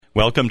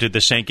Welcome to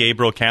the St.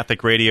 Gabriel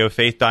Catholic Radio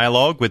Faith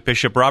Dialogue with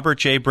Bishop Robert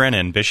J.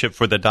 Brennan, Bishop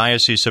for the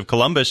Diocese of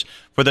Columbus,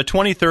 for the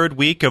 23rd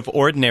week of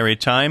Ordinary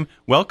Time.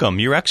 Welcome,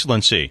 Your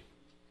Excellency.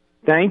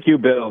 Thank you,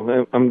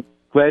 Bill. I'm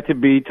glad to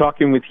be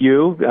talking with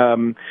you.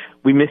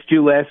 We missed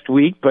you last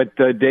week, but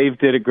Dave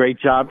did a great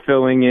job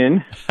filling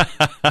in.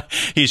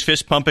 He's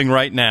fist-pumping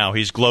right now.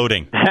 He's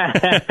gloating.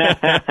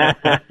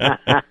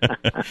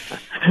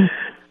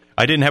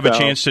 I didn't have a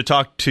chance to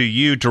talk to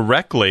you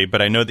directly,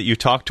 but I know that you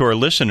talked to our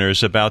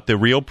listeners about the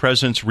Real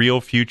Presence,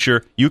 Real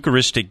Future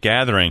Eucharistic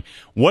Gathering.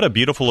 What a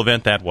beautiful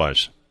event that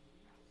was.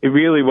 It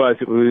really was.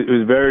 It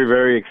was very,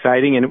 very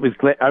exciting, and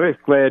I was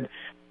glad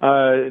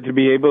to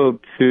be able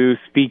to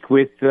speak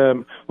with,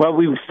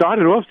 we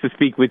started off to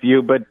speak with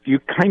you, but you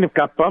kind of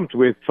got bumped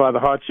with Father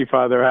Hartshey,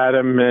 Father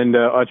Adam, and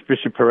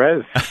Archbishop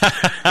Perez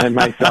and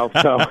myself,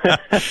 so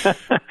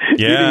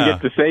you didn't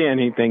get to say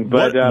anything.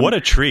 But what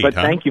a treat, But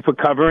thank you for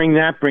covering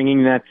that,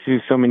 bringing that to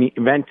so many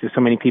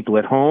people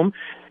at home,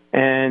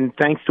 and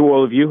thanks to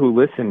all of you who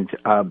listened.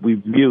 We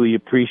really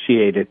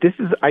appreciate it.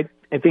 I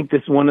think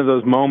this is one of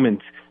those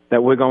moments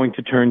that we're going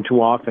to turn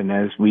to often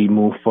as we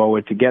move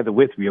forward together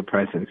with Real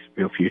Presence,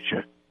 Real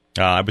Future.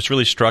 I was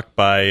really struck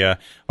by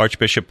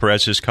Archbishop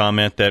Perez's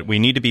comment that we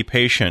need to be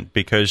patient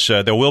because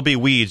there will be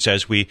weeds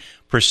as we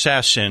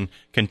process and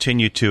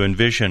continue to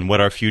envision what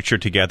our future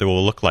together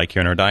will look like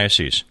here in our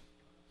diocese.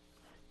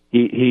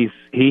 He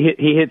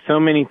hit so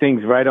many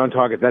things right on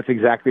target. That's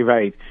exactly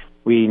right.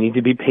 We need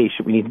to be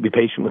patient. We need to be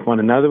patient with one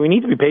another. We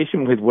need to be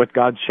patient with what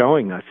God's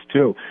showing us,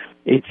 too.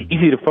 It's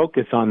easy to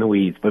focus on the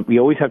weeds, but we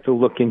always have to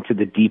look into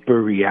the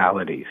deeper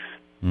realities.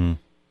 Mm.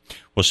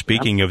 Well,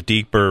 speaking of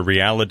deeper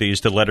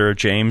realities, the letter of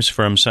James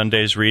from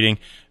Sunday's reading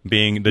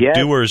being the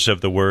doers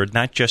of the word,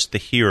 not just the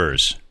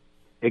hearers.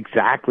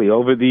 Exactly.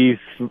 Over these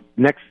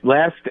next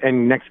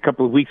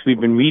couple of weeks, we've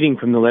been reading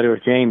from the letter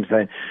of James.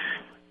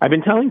 I've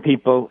been telling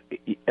people,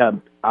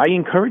 I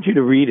encourage you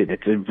to read it.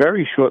 It's a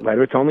very short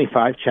letter. It's only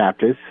 5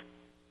 chapters,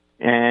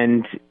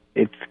 and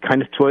it's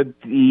kind of toward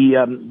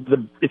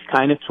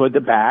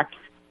the back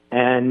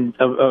and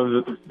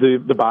of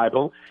the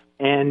Bible,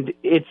 and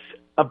it's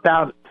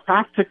about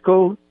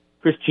practical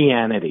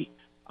Christianity.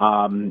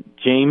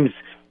 James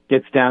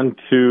gets down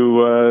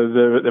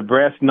to the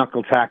brass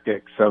knuckle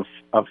tactics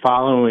of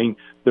following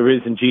the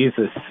risen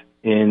Jesus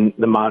in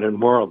the modern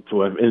world,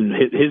 in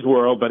his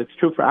world, but it's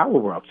true for our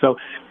world. So,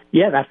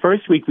 that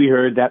first week we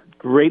heard that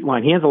great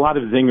line. He has a lot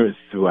of zingers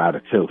throughout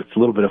it, too. It's a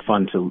little bit of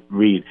fun to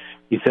read.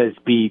 He says,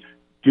 be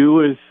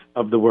doers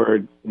of the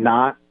word,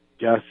 not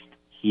just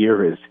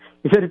hearers.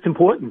 He said it's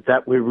important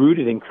that we're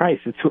rooted in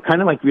Christ. It's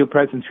kind of like Real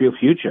Presence, Real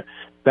Future,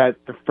 that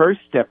the first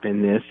step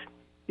in this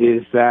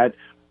is that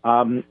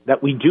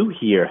we do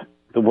hear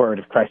the word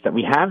of Christ, that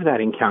we have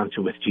that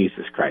encounter with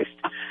Jesus Christ.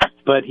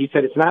 But he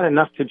said it's not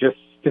enough to just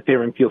sit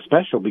there and feel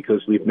special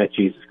because we've met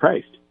Jesus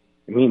Christ.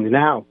 It means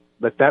now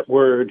let that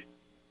word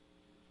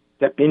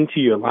step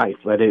into your life.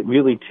 Let it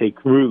really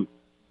take root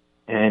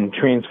and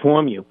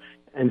transform you.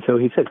 And so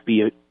he says,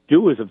 be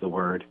doers of the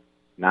word,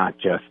 not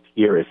just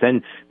hearers.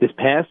 And this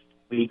past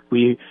week,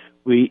 he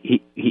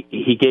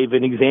gave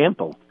an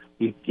example.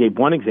 He gave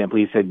one example.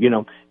 He said,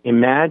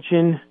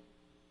 imagine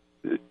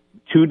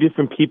 2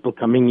 different people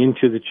coming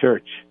into the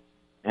church,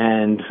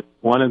 and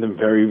one of them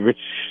very rich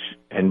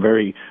and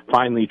very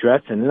finely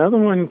dressed, and another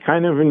one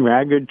kind of in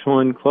ragged,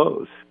 torn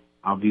clothes,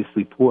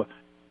 obviously poor.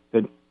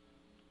 But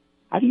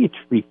how do you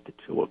treat the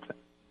 2 of them?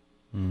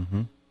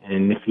 Mm-hmm.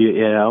 And if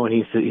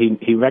and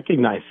he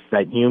recognized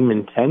that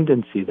human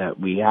tendency that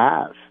we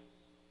have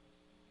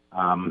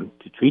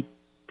to treat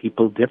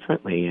people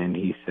differently, and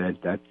he said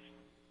that's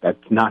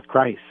not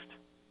Christ.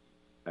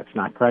 That's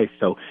not Christ.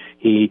 So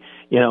he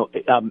says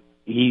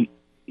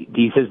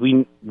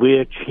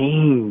we're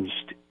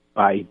changed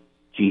by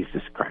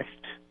Jesus Christ.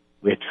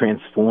 We're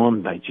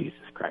transformed by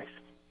Jesus Christ.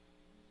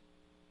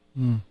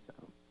 Mm.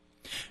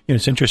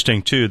 It's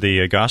interesting too.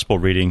 The gospel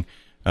reading.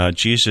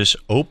 Jesus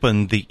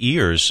opened the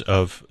ears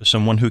of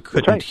someone who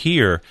couldn't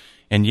hear,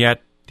 and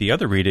yet the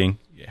other reading,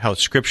 how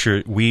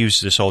Scripture weaves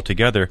this all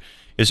together,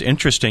 is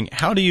interesting.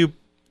 How do you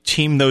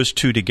team those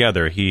 2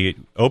 together? He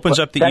opens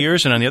up the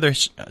ears, and on the other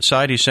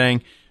side he's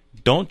saying,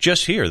 don't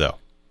just hear, though.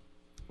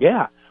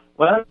 Yeah.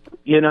 Well,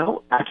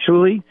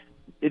 actually,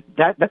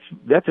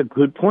 that's a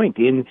good point.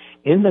 In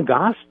the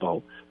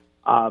gospel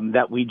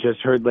that we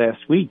just heard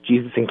last week,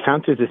 Jesus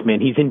encounters this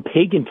man. He's in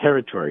pagan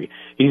territory.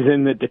 He's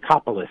in the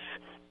Decapolis.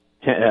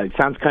 It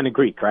sounds kind of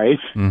Greek, right?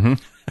 Mm-hmm.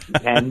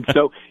 And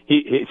so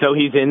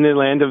he's in the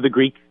land of the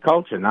Greek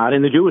culture, not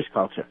in the Jewish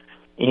culture.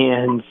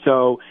 And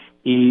so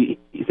he's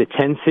at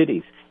 10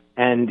 cities,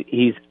 and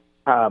he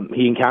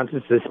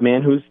encounters this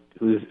man who's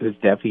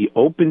deaf. He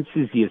opens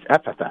his ears,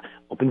 ephphatha,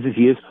 opens his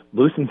ears,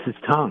 loosens his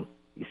tongue.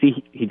 You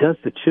see, he does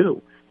the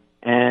 2,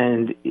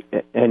 and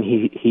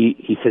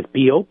he says,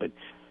 "Be open."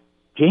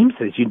 James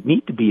says you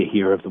need to be a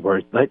hearer of the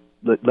word. Let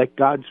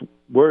God's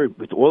word,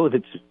 with all of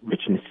its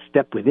richness,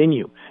 step within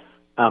you.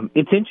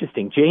 It's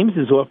interesting. James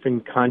is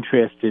often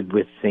contrasted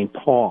with St.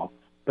 Paul,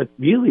 but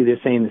really they're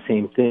saying the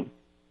same thing.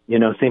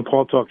 St.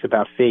 Paul talks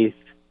about faith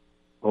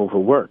over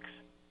works.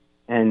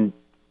 And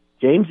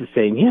James is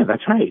saying, yeah,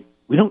 that's right.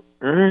 We don't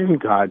earn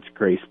God's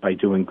grace by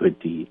doing good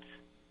deeds.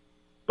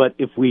 But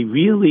if we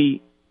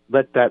really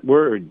let that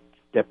word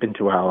step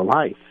into our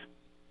life,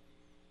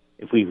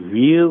 if we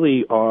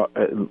really are,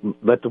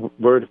 let the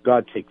word of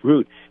God take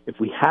root, if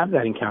we have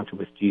that encounter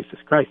with Jesus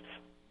Christ,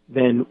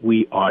 then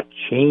we are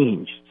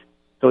changed.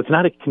 So it's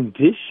not a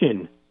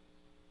condition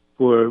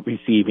for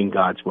receiving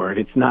God's word.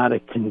 It's not a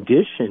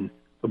condition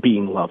for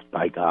being loved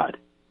by God.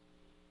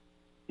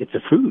 It's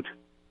a fruit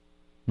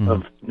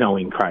of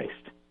knowing Christ,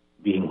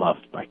 being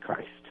loved by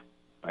Christ,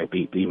 by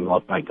being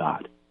loved by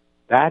God.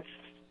 That's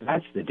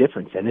the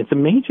difference, and it's a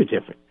major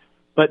difference.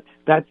 But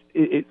that's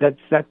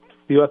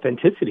the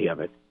authenticity of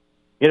it.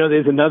 You know,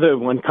 there's another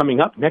one coming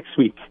up next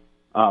week,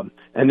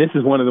 and this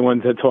is one of the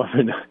ones that's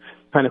often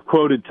kind of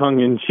quoted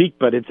tongue-in-cheek,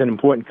 but it's an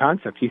important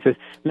concept. He says,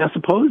 now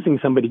supposing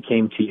somebody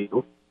came to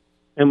you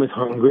and was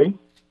hungry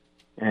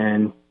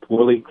and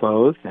poorly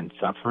clothed and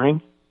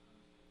suffering,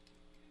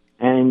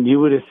 and you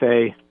were to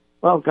say,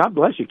 well, God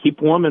bless you, keep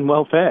warm and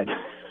well-fed.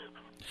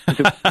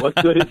 What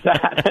good is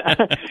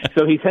that?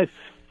 So he says,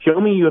 show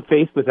me your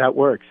faith without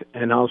works,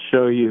 and I'll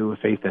show you a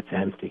faith that's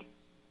empty.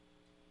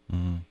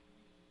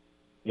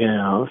 You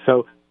know,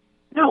 so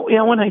now, you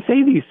know, when I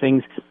say these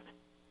things,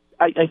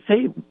 I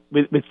say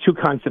with two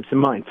concepts in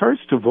mind.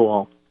 First of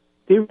all,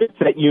 there is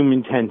that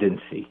human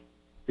tendency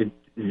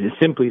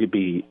simply to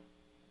be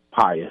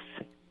pious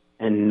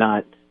and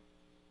not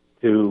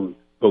to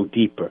go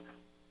deeper.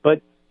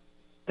 But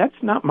that's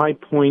not my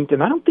point,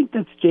 and I don't think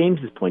that's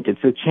James's point.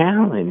 It's a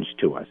challenge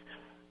to us.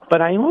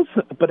 But I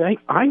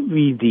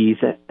read these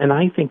and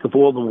I think of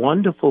all the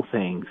wonderful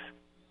things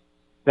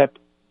that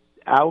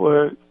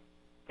our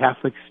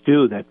Catholics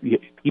do, that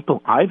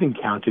people I've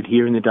encountered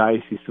here in the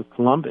Diocese of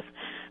Columbus,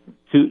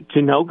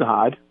 to know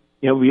God,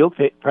 you know, real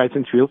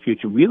presence, real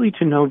future, really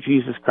to know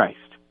Jesus Christ,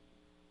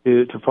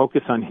 to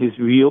focus on his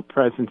real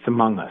presence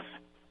among us,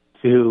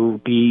 to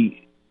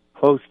be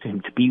close to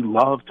him, to be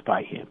loved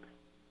by him,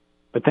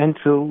 but then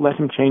to let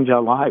him change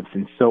our lives.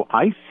 And so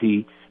I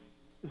see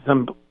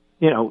some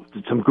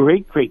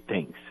great, great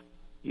things.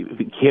 You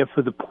care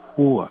for the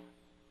poor,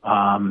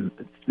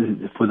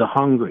 for the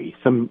hungry,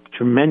 some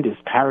tremendous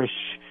parishes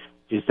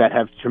that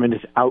have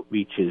tremendous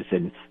outreaches,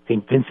 and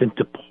St. Vincent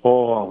de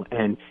Paul,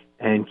 and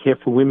care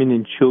for women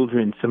and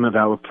children, some of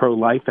our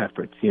pro-life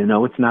efforts. You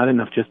know, it's not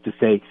enough just to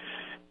say,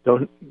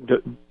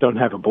 don't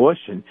have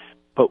abortion,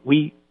 but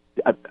we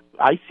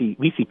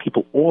see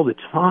people all the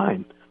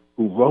time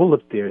who roll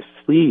up their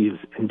sleeves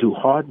and do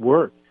hard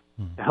work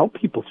to help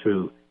people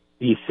through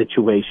these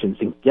situations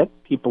and get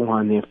people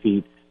on their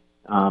feet.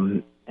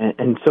 And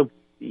so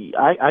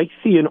I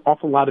see an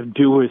awful lot of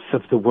doers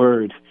of the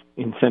word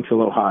in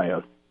Central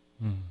Ohio.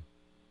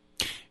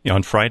 You know,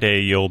 on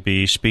Friday, you'll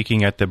be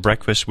speaking at the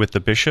Breakfast with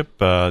the Bishop,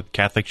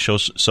 Catholic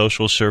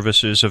Social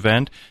Services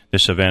event.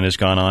 This event has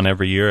gone on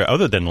every year,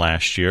 other than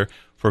last year,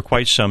 for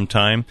quite some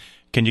time.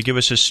 Can you give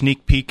us a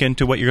sneak peek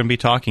into what you're going to be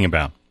talking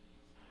about?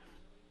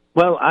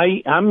 Well,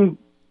 I'm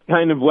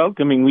kind of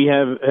welcoming. We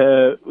have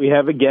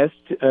a guest,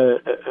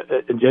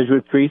 a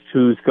Jesuit priest,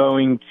 who's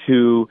going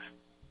to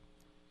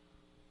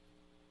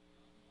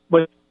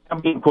what's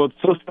being called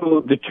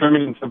social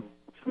determinants of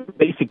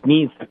basic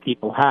needs that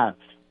people have,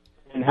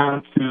 and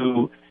how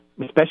to,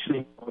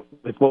 especially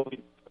with what we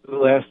did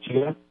last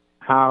year,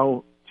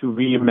 how to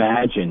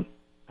reimagine,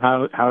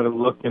 how to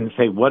look and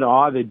say, what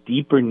are the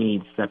deeper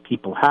needs that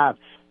people have,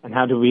 and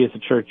how do we as a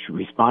church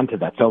respond to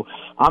that? So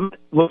I'm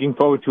looking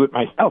forward to it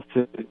myself,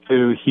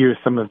 to hear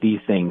some of these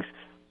things.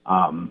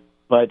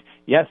 But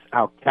yes,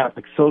 our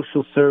Catholic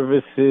social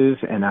services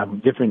and our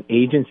different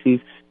agencies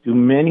do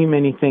many,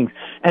 many things.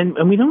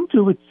 And we don't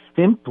do it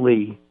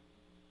simply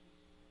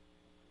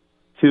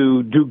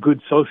to do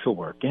good social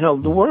work. You know,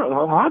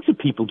 lots of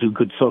people do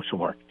good social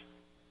work.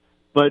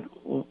 But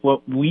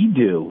what we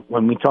do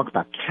when we talk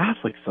about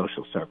Catholic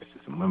social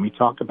services and when we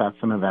talk about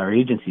some of our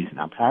agencies in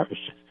our parishes,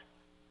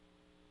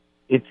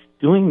 it's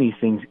doing these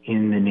things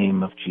in the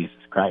name of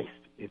Jesus Christ.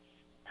 It's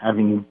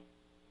having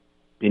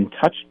been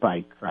touched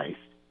by Christ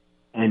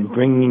and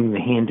bringing the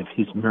hand of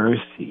his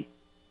mercy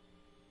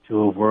to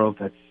a world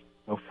that's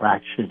so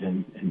fractured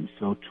and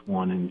so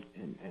torn and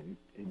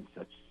in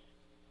such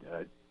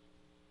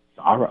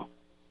sorrow.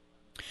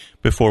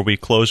 Before we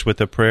close with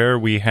a prayer,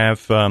 we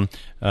have a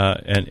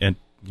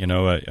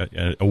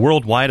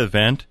worldwide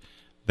event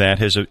that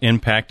has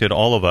impacted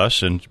all of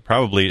us, and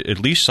probably at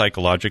least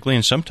psychologically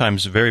and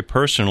sometimes very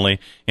personally,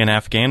 in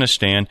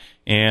Afghanistan.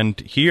 And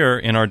here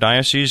in our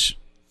diocese,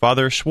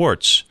 Father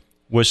Schwartz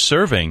was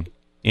serving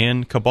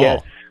in Kabul.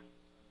 Yes,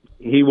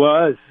 he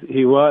was.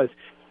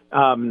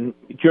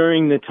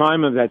 During the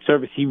time of that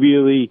service, he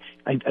really,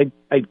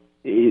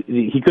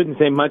 he couldn't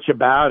say much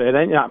about it,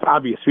 and for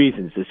obvious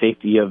reasons, the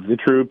safety of the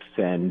troops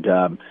and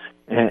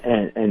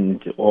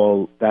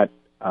all that,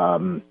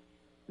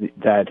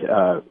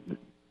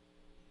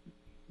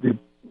 the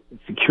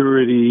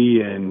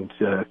security and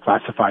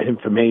classified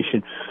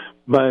information.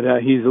 But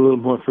he's a little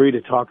more free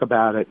to talk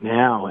about it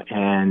now,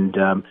 and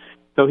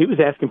so he was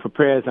asking for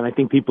prayers, and I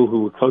think people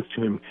who were close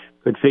to him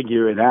could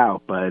figure it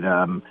out. But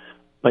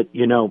But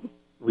we're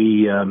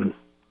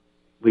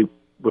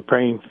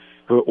praying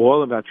for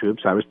all of our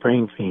troops. I was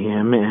praying for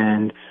him,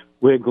 and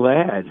we're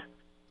glad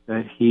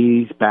that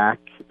he's back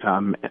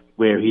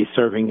where he's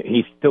serving.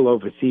 He's still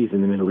overseas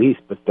in the Middle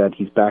East, but that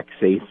he's back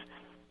safe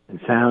and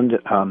sound.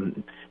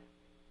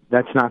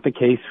 That's not the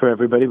case for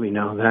everybody. We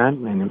know that.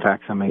 And in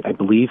fact, I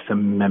believe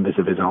some members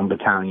of his own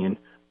battalion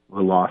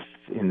were lost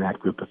in that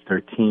group of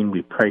 13.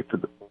 We pray for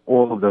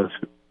all of those.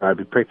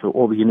 We pray for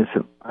all the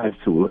innocent lives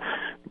who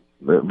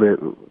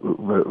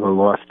were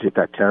lost at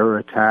that terror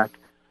attack.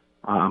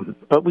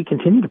 But we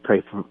continue to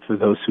pray for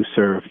those who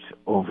served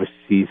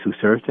overseas, who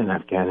served in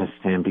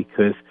Afghanistan,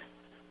 because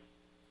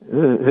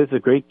there's a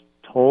great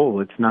toll.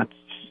 It's not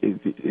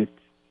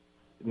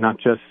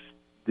just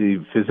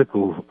the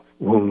physical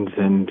wounds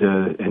and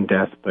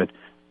death, but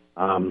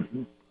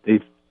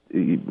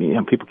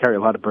people carry a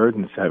lot of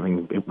burdens,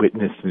 having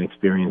witnessed and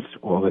experienced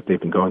all that they've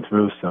been going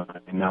through. So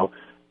I know,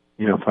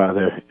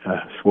 Father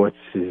Schwartz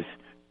is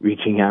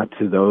reaching out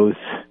to those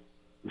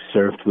who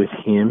served with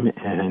him,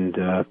 and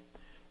they're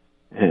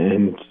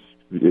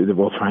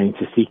all trying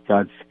to seek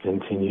God's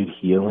continued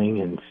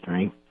healing and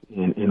strength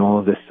in all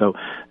of this. So,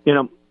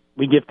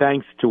 we give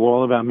thanks to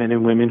all of our men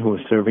and women who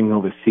are serving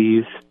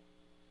overseas.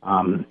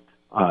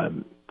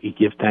 We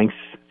give thanks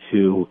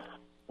to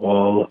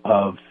all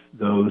of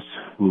those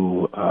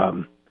who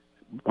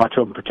watch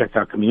over and protect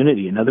our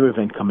community. Another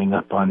event coming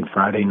up on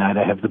Friday night,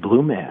 I have the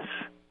Blue Mass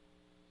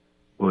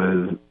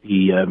with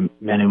the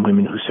men and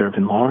women who serve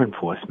in law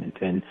enforcement.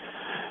 And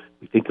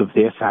we think of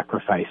their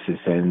sacrifices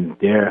and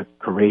their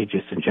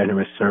courageous and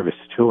generous service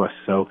to us.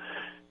 So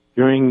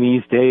during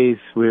these days,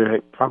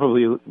 we're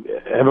probably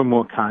ever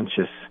more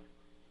conscious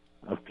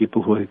of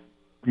people who are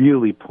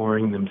really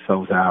pouring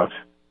themselves out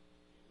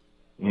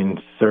in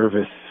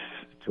service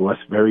to us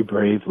very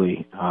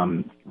bravely.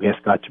 We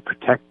ask God to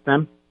protect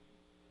them.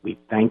 We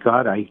thank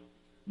God. I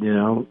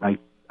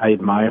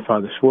admire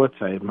Father Schwartz.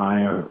 I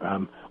admire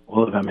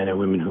all of our men and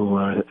women who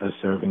are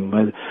serving,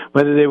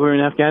 whether they were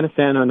in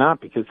Afghanistan or not,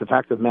 because the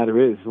fact of the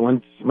matter is,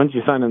 once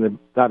you sign on the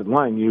dotted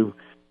line, you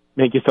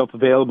make yourself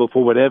available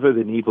for whatever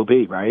the need will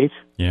be, right?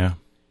 Yeah.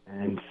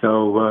 And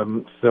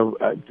so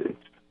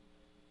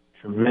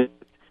tremendous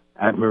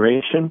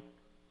admiration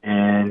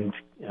and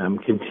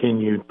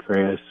continued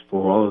prayers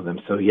for all of them.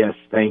 So, yes,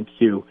 thank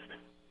you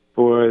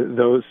for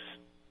those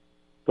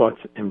thoughts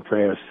and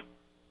prayers.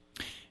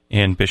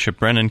 And Bishop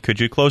Brennan,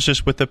 could you close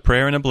us with a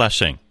prayer and a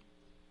blessing?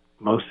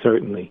 Most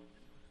certainly.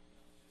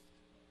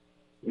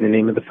 In the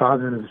name of the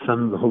Father, and of the Son,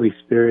 and of the Holy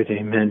Spirit,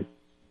 amen.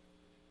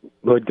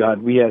 Lord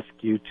God, we ask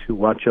you to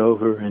watch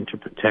over and to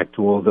protect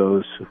all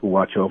those who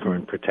watch over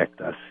and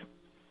protect us.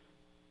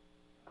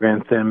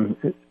 Grant them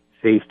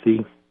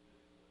safety.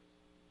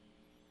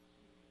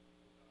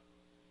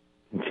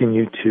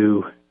 Continue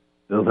to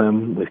fill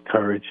them with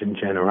courage and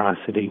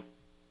generosity.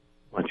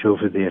 Watch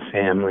over their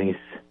families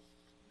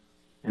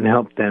and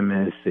help them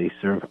as they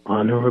serve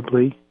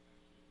honorably.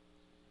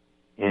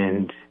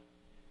 And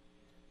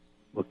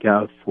look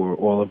out for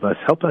all of us.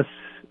 Help us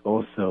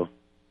also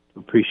to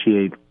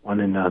appreciate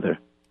one another,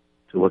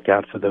 to look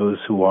out for those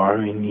who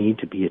are in need,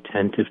 to be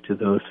attentive to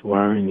those who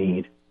are in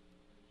need,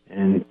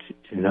 and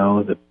to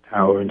know the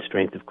power and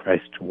strength of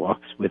Christ who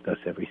walks with us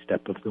every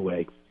step of the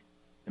way.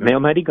 And may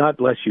Almighty God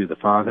bless you, the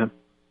Father,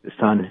 the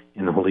Son,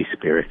 and the Holy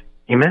Spirit.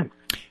 Amen.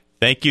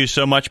 Thank you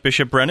so much,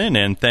 Bishop Brennan,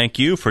 and thank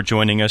you for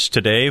joining us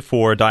today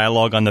for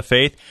Dialogue on the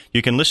Faith.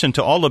 You can listen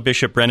to all of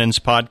Bishop Brennan's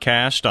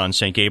podcast on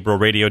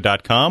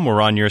stgabrielradio.com or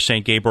on your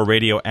St. Gabriel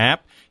Radio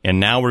app. And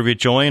now we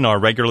rejoin our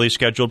regularly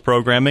scheduled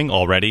programming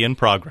already in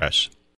progress.